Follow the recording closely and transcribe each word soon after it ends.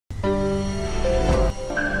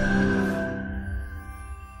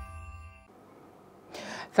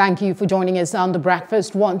Thank you for joining us on The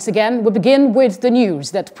Breakfast once again. We begin with the news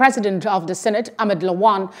that President of the Senate, Ahmad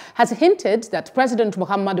Lawan, has hinted that President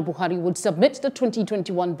Muhammadu Buhari would submit the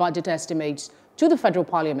 2021 budget estimates to the Federal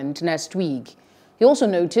Parliament next week. He also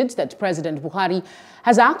noted that President Buhari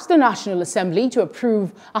has asked the National Assembly to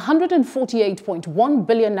approve 148.1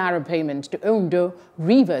 billion naira payment to Ondo,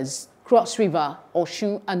 Rivers, Cross River,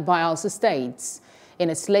 Osun and Bayelsa states. In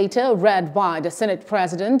its letter read by the Senate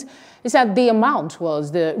President, he said the amount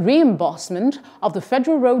was the reimbursement of the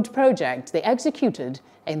federal road project they executed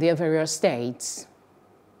in their various states.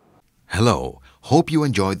 Hello, hope you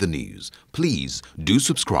enjoyed the news. Please do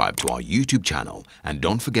subscribe to our YouTube channel and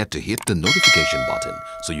don't forget to hit the notification button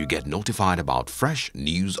so you get notified about fresh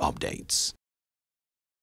news updates.